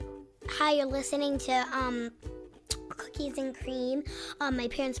Hi, you're listening to Cookies and Cream, my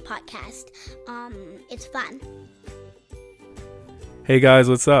parents' podcast. It's fun. Hey guys,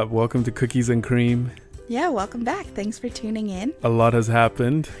 what's up? Welcome to Cookies and Cream. Yeah, welcome back. Thanks for tuning in. A lot has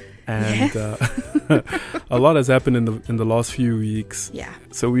happened, and a lot has happened in the last few weeks. Yeah.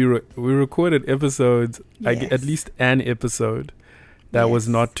 So we recorded episodes, Yes. at least an episode that was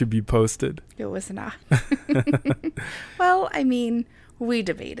Yes. not to be posted. It was not. Well, I mean, we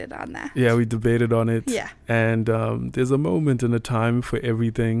debated on that. Yeah, we debated on it. Yeah. And there's a moment and a time for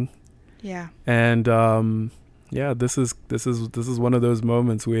everything. Yeah. And this is one of those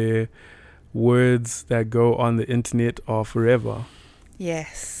moments where words that go on the internet are forever.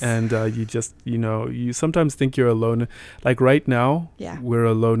 Yes. And you sometimes think you're alone. Like right now, Yeah. we're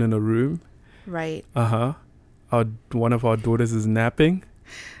alone in a room. Right. One of our daughters is napping.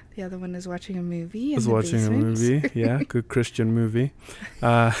 The other one is watching a movie. Is in the watching a basement. movie. Yeah, good Christian movie.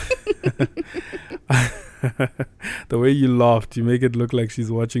 The way you laughed, you make it look like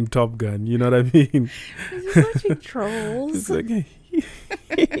she's watching Top Gun. You know what I mean? She's just watching Trolls. It's like,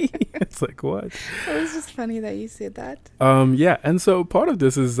 it's like what? It was just funny that you said that. Yeah, and so part of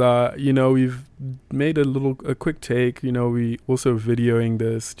this is, we've made a quick take. We also videoing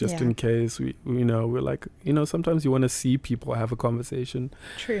this just Yeah. in case we're like, sometimes you want to see people have a conversation,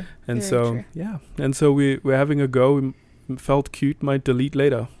 True. and Very so true. yeah, and so we're having a go. We felt cute, might delete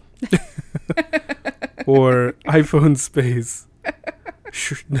later, or iPhone space,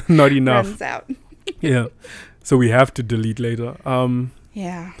 not enough. Runs out. Yeah, so we have to delete later.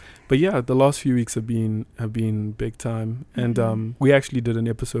 Yeah. But yeah, the last few weeks have been big time, and Mhm. we actually did an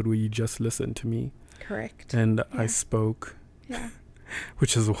episode where you just listened to me Correct. and I Yeah. spoke, Yeah.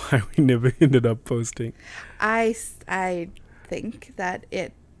 which is why we never ended up posting. I think that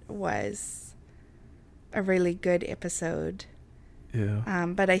it was a really good episode. Yeah,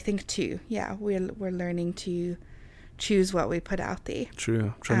 But I think too, yeah, we're learning to choose what we put out there.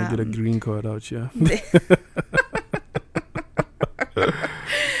 true. Trying to get a green card out, yeah.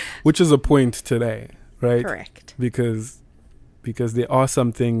 Which is a point today, right? Correct. Because there are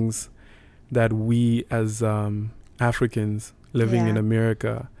some things that we as Africans living in Yeah.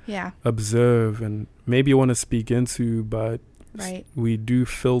 America Yeah. observe and maybe want to speak into, but Right. we do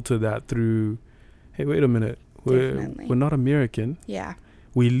filter that through, hey, wait a minute, we're Definitely. not American. Yeah.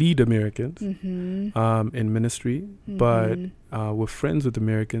 We lead Americans Mm-hmm. in ministry, but Mhm. we're friends with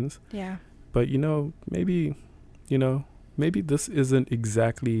Americans. Yeah. But maybe this isn't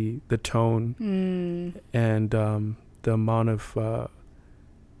exactly the tone and the amount of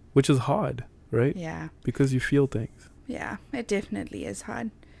which is hard, right? Yeah. Because you feel things. Yeah. It definitely is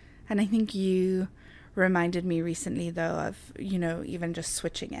hard. And I think you reminded me recently, though, of, even just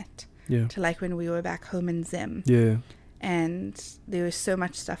switching it Yeah. to like when we were back home in Zim. Yeah. And there was so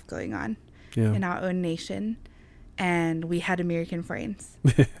much stuff going on Yeah. in our own nation. And we had American friends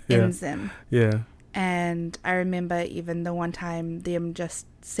Yeah. in Zim. Yeah. And I remember even the one time them just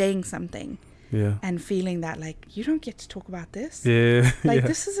saying something Yeah. and feeling that, like, you don't get to talk about this. Yeah. Like, yeah.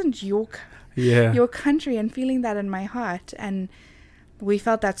 this isn't your Yeah. country, and feeling that in my heart. And we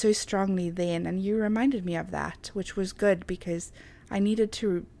felt that so strongly then. And you reminded me of that, which was good because I needed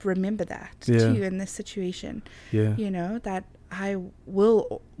to remember that Yeah. too in this situation. Yeah. That I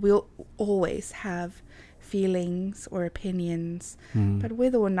will always have feelings or opinions, but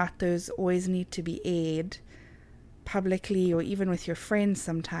whether or not those always need to be aired publicly or even with your friends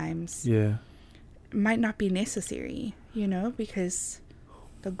sometimes Yeah. might not be necessary, because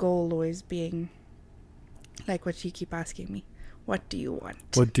the goal always being like what you keep asking me, what do you want?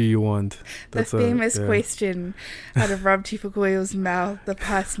 What do you want? The famous question out of Rob Tifukoyo's mouth the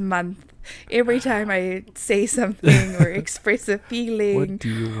past month. Every time I say something or express a feeling What do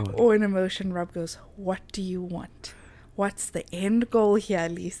you want? or an emotion, Rob goes, what do you want? What's the end goal here,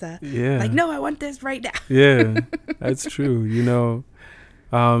 Lisa? Yeah. Like, no, I want this right now. Yeah, that's true.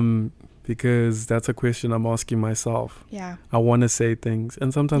 Because that's a question I'm asking myself. Yeah. I want to say things,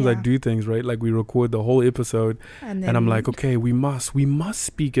 and sometimes I Yeah. do things, right? Like we record the whole episode, And and I'm like, okay, we must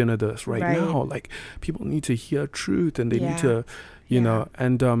speak into this right Right. now. Like people need to hear truth, and they Yeah. need to, Yeah.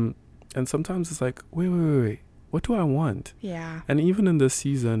 and sometimes it's like, wait, what do I want? yeah. And even in this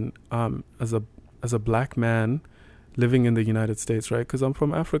season, as a black man living in the United States, right? Because I'm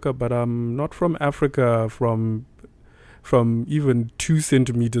from Africa, but I'm not from Africa from even 2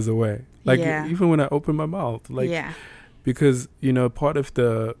 centimeters away. Like Yeah. even when I open my mouth, like yeah. because part of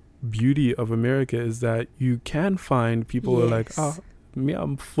the beauty of America is that you can find people who are like, Yes. me,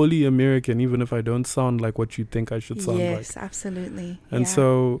 I'm fully American, even if I don't sound like what you think I should sound Yes, like. absolutely. And Yeah.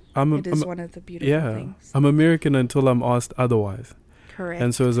 so it is one of the beautiful things. I'm American until I'm asked otherwise. Correct.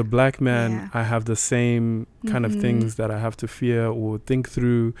 And so as a black man, Yeah. I have the same kind of things that I have to fear or think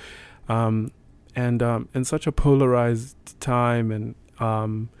through. In such a polarized time, and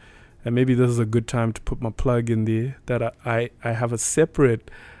maybe this is a good time to put my plug in there, that I have a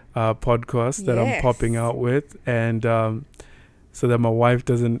separate podcast that I'm Yes. popping out with, and so that my wife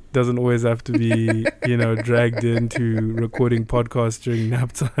doesn't always have to be dragged into recording podcasts during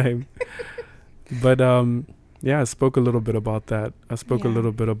nap time. But I spoke a little bit about that. I spoke a Yeah.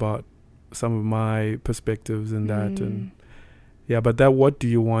 little bit about some of my perspectives in that, and but that what do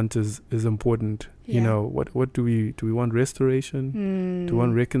you want is important. Yeah. What do we want? Restoration? Do we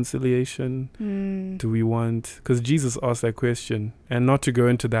want reconciliation? Do we want, because Jesus asked that question, and not to go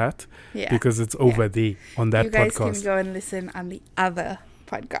into that because it's over there on that you guys podcast. can go and listen on the other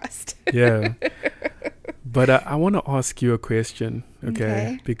podcast. Yeah. But I want to ask you a question,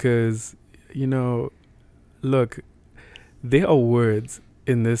 okay? Because, look, there are words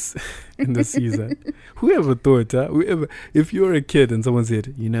in this season. Whoever thought, if you're a kid and someone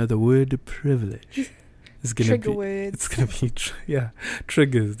said, the word privilege is gonna Trigger be, words. it's gonna be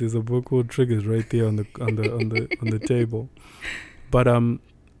triggers. There's a book called Triggers right there on the table. But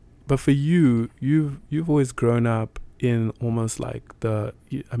for you've always grown up in almost like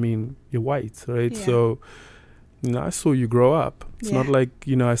you're white, right? Yeah. So I saw you grow up. It's not like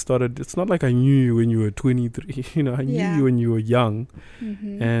it's not like I knew you when you were 23. I knew you when you were young,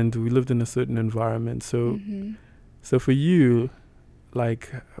 and we lived in a certain environment. So so for you,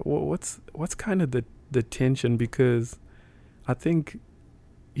 like, what's kind of the tension? Because I think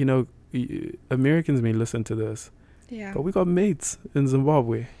Americans may listen to this, but we got mates in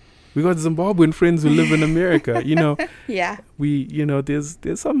Zimbabwe. We got Zimbabwean friends who live in America. We there's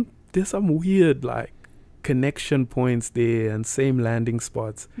some weird like connection points there and same landing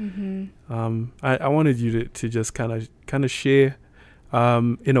spots. I wanted you to just kind of share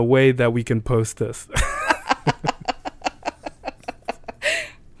in a way that we can post this.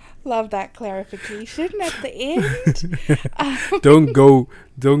 Love that clarification at the end. Don't go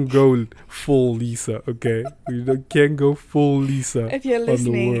full Lisa, okay? You can't go full Lisa. If you're on the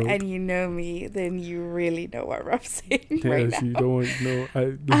listening world. and you know me, then you really know what I'm saying right Yes, now. you don't want no.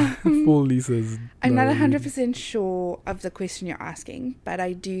 Full Lisa is. I'm not really- 100% sure of the question you're asking, but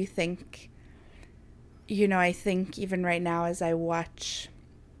I do think, I think even right now as I watch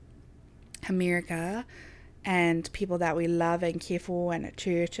America and people that we love and care for and a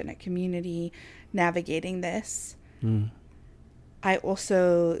church and a community navigating this, I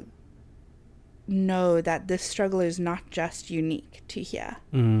also know that this struggle is not just unique to here.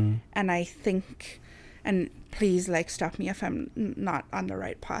 And I think, and please stop me if I'm not on the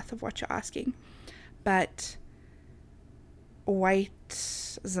right path of what you're asking, but white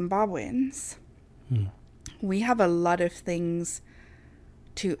Zimbabweans, we have a lot of things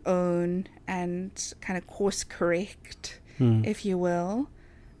to own and kind of course correct, if you will,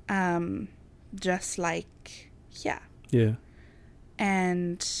 just like here. Yeah.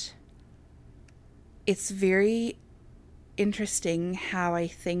 And it's very interesting how I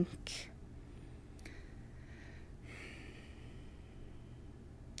think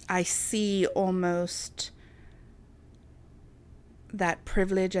I see almost that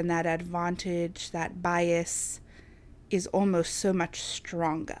privilege and that advantage, that bias is almost so much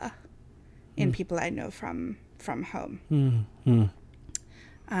stronger in people I know from home. In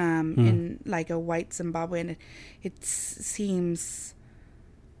like a white Zimbabwean, it seems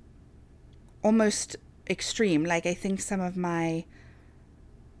almost extreme. Like I think some of my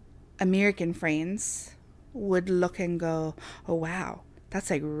American friends would look and go, "Oh wow, that's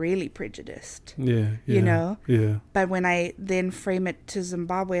like really prejudiced." Yeah. Yeah. But when I then frame it to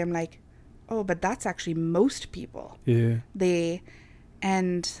Zimbabwe, I'm like, "Oh, but that's actually most people." Yeah.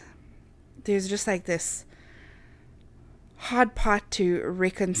 And there's just like this hard part to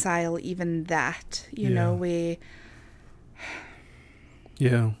reconcile even that, you know, where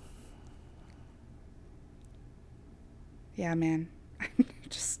Yeah. yeah, man.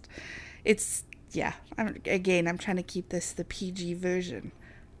 I'm trying to keep this the PG version.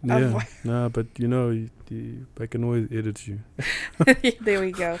 Yeah. Nah, but I can always edit you. There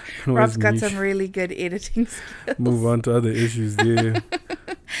we go. Can Rob's always got niche. some really good editing skills. Move on to other issues there.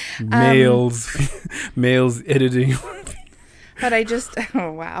 Males editing. But I just,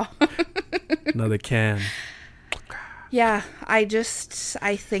 oh wow. Another can. Yeah, I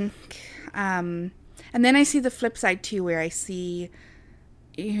think, and then I see the flip side too, where I see,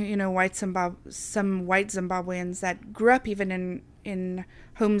 some white Zimbabweans that grew up even in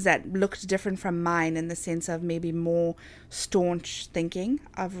homes that looked different from mine, in the sense of maybe more staunch thinking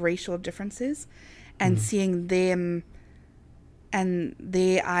of racial differences, and seeing them and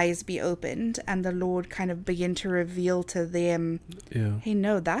their eyes be opened, and the Lord kind of begin to reveal to them, hey,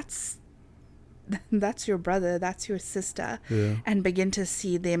 no, that's your brother, that's your sister, and begin to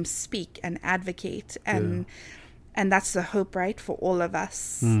see them speak and advocate, and that's the hope, right, for all of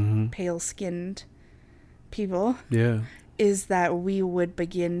us pale-skinned people, is that we would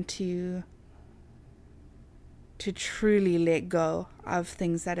begin to truly let go of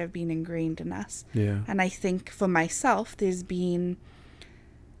things that have been ingrained in us. And I think for myself, there's been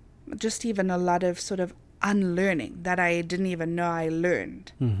just even a lot of sort of unlearning that I didn't even know I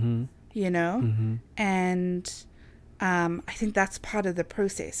learned, you know? And I think that's part of the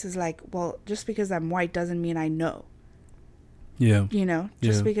process, is like, well, just because I'm white doesn't mean I know. You know,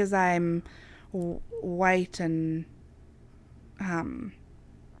 just because I'm white and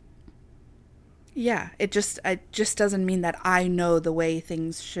it just doesn't mean that I know the way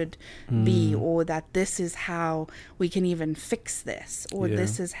things should be, or that this is how we can even fix this, or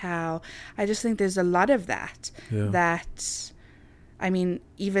this is how. I just think there's a lot of that, that, I mean,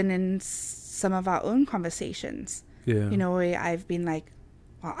 even in some of our own conversations, you know, where I've been like,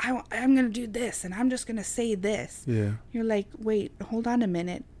 well, I'm going to do this, and I'm just going to say this. You're like, wait, hold on a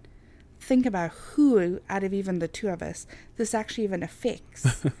minute. Think about who out of even the two of us this actually even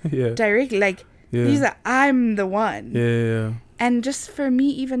affects directly. Like, these are, I'm the one. And just for me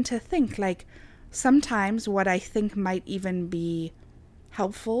even to think, like, sometimes what I think might even be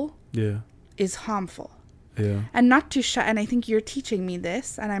helpful is harmful. And not to shy. And I think you're teaching me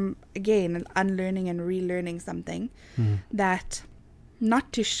this, and I'm again unlearning and relearning something, that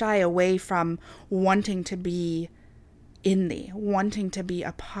not to shy away from wanting to be in there, wanting to be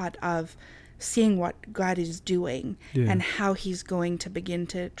a part of seeing what God is doing and how he's going to begin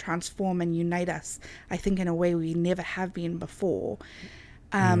to transform and unite us, I think, in a way we never have been before.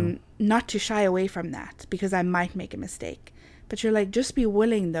 Not to shy away from that, because I might make a mistake. But you're like, just be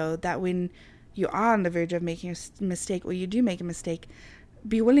willing, though, that when you are on the verge of making a mistake, or you do make a mistake,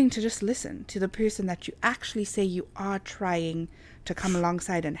 be willing to just listen to the person that you actually say you are trying to come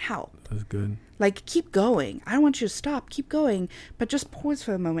alongside and help. That's good. Like, keep going. I don't want you to stop. Keep going. But just pause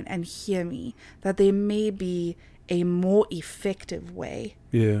for a moment and hear me, that there may be a more effective way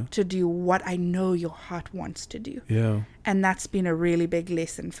to do what I know your heart wants to do. And that's been a really big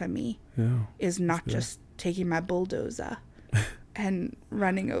lesson for me, is not just taking my bulldozer and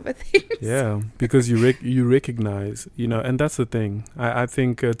running over things. Because you recognize, you know, and that's the thing. I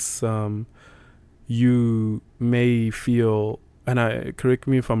think it's, you may feel, and correct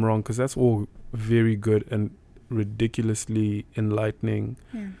me if I'm wrong, because that's all very good and ridiculously enlightening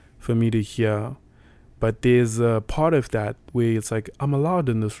for me to hear. But there's a part of that where it's like, I'm allowed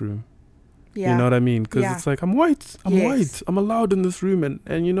in this room. You know what I mean? Because it's like, I'm white. I'm allowed in this room.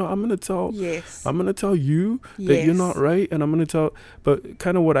 And you know, I'm going to tell you that you're not right. And I'm going to tell, but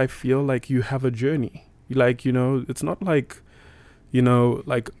kind of what I feel like, you have a journey. Like, you know, it's not like, you know,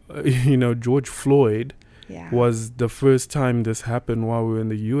 like, you know, George Floyd was the first time this happened while we were in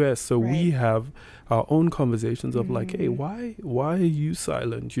the US. So we have our own conversations of like, hey, why are you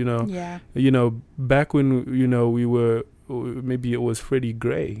silent? You know, you know, back when, you know, we were, maybe it was Freddie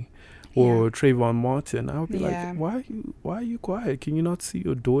Gray or Trayvon Martin, I would be like, why are you quiet? Can you not see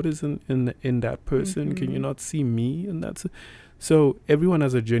your daughters in that person? Can you not see me? And that's so everyone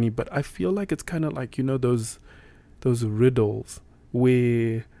has a journey, but I feel like it's kind of like, you know, those riddles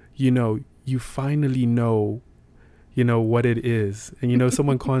where, you know, you finally know, you know, what it is. And, you know,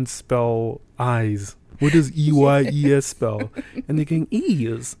 someone can't spell eyes. What does EYES spell? And they're going,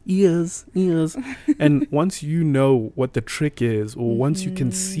 ears. And once you know what the trick is, or once you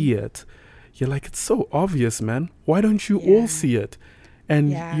can see it, you're like, it's so obvious, man. Why don't you all see it?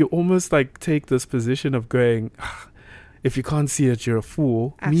 And you almost like take this position of going, if you can't see it, you're a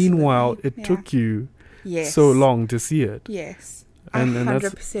fool. Absolutely. Meanwhile, it took you so long to see it. And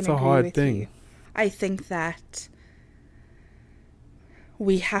that's a hard thing. You. I think that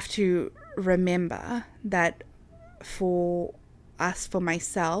we have to remember that for us, for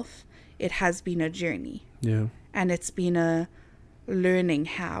myself, it has been a journey. And it's been a learning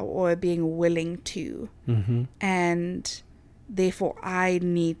how, or being willing to. And therefore I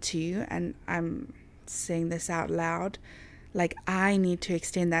need to, and I'm saying this out loud, like, I need to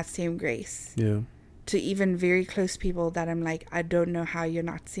extend that same grace. To even very close people that I'm like, I don't know how you're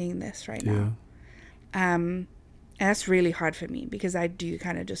not seeing this right now. And that's really hard for me, because I do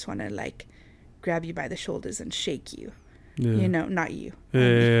kind of just want to like grab you by the shoulders and shake you. You know, not you.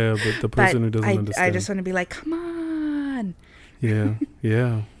 But the person who doesn't understand. I just want to be like, come on.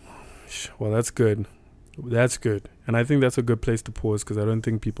 Well, that's good. And I think that's a good place to pause, because I don't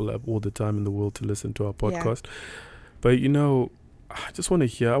think people have all the time in the world to listen to our podcast. But, you know,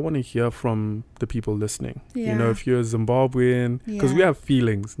 I want to hear from the people listening. Yeah. You know, if you're a Zimbabwean, because we Yeah. have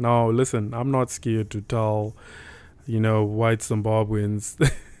feelings. Now, listen, I'm not scared to tell, you know, white Zimbabweans,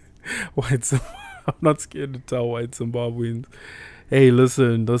 I'm not scared to tell white Zimbabweans, hey,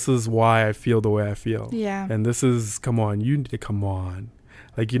 listen, this is why I feel the way I feel. Yeah. And this is, come on.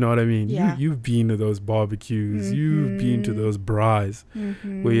 Like, you know what I mean? Yeah. You've been to those barbecues. You've been to Mhm. those braais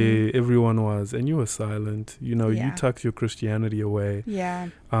Mhm. where everyone was, and you were silent. You know, you Yeah. tucked your Christianity away. Yeah.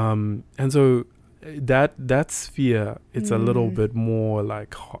 And so that sphere, it's a little Mm. bit more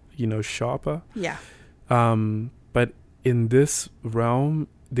like, you know, sharper. Yeah. But in this realm,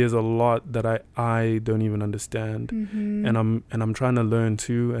 there's a lot that I don't even understand. Mhm. And I'm trying to learn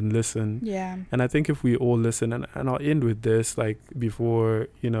too and listen. Yeah. And I think if we all listen, and I'll end with this, like, before,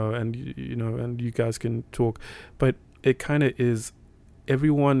 you know, and you guys can talk, but it kind of is,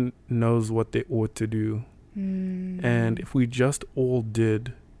 everyone knows what they ought to do. And if we just all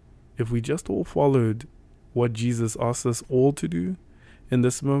followed what Jesus asked us all to do in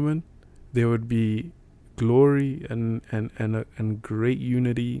this moment, there would be glory and great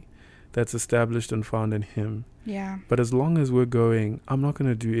unity that's established and found in Him. Yeah. But as long as we're going, I'm not going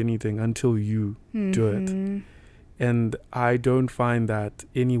to do anything until you do it. Mhm. And I don't find that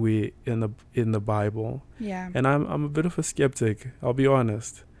anywhere in the Bible. Yeah. And I'm a bit of a skeptic, I'll be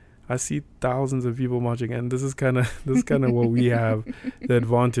honest. I see thousands of people marching, and this is kind of what we have, the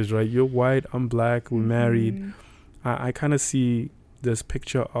advantage, right? You're white, I'm black, we're married. Mhm. I kind of see this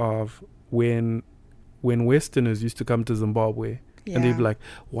picture of when Westerners used to come to Zimbabwe, and they'd be like,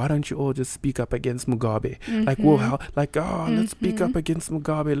 why don't you all just speak up against Mugabe? Like, well, how, like, let's speak up against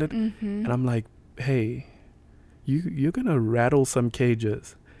Mugabe. And I'm like, hey, you're gonna rattle some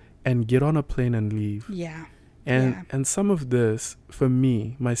cages and get on a plane and leave. Yeah. And some of this, for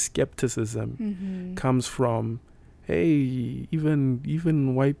me, my skepticism Mhm. comes from, hey,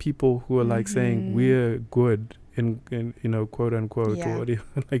 even white people who are like saying we're good in you know, quote unquote, Yeah. or whatever,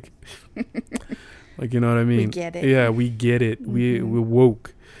 like like, you know what I mean? We get it. Yeah, we get it. We're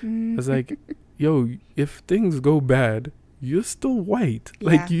woke. It's like, yo, if things go bad, you're still white.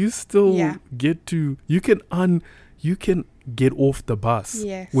 Like, Yeah. you still Yeah. get to, you can get off the bus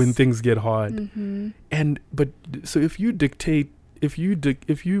Yes. when things get hard. Mhm. But so if you dictate, if you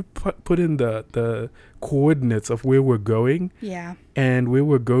put in the coordinates of where we're going, Yeah. and where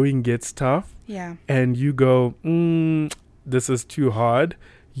we're going gets tough, Yeah. and you go, this is too hard,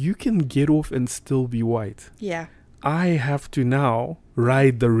 you can get off and still be white. Yeah. I have to now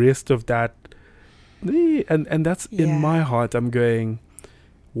ride the rest of that, and that's Yeah. in my heart. I'm going,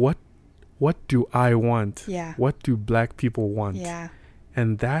 what do I want? Yeah. What do black people want? Yeah.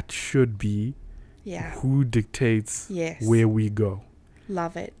 And that should be Yeah. who dictates Yes. where we go.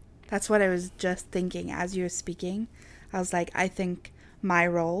 Love it. That's what I was just thinking as you were speaking. I was like, I think my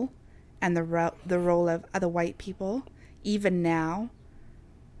role and the role of other white people, even now,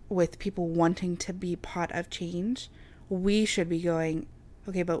 with people wanting to be part of change, we should be going,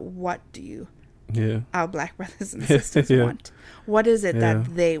 okay, but what do our black brothers and sisters Yeah. want? What is it Yeah.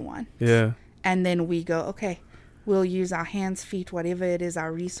 that they want? Yeah. And then we go, okay, we'll use our hands, feet, whatever it is,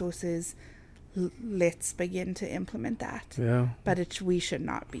 our resources. Let's begin to implement that. Yeah. But we should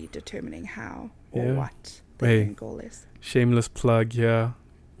not be determining how or Yeah. what the Hey. end goal is. Shameless plug here.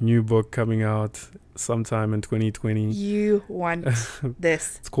 New book coming out sometime in 2020. You want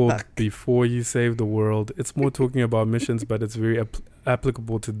this It's called book. Before You Save the World. It's more talking about missions, but it's very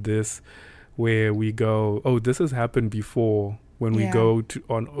applicable to this, where we go, oh, this has happened before when we Yeah. go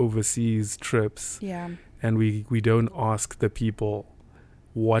on overseas trips, Yeah. and we don't ask the people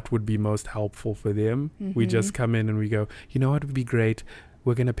what would be most helpful for them. We just come in and we go, you know what would be great?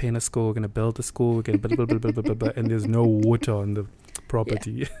 We're going to paint a school, we're going to build a school, we're going to blah, blah, blah, blah, blah, blah, and there's no water on the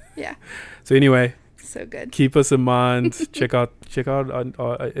property. Yeah. So anyway, So good. keep us in mind. check out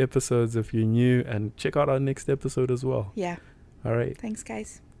our episodes if you're new, and check out our next episode as well. Yeah. All right. Thanks,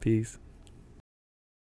 guys. Peace.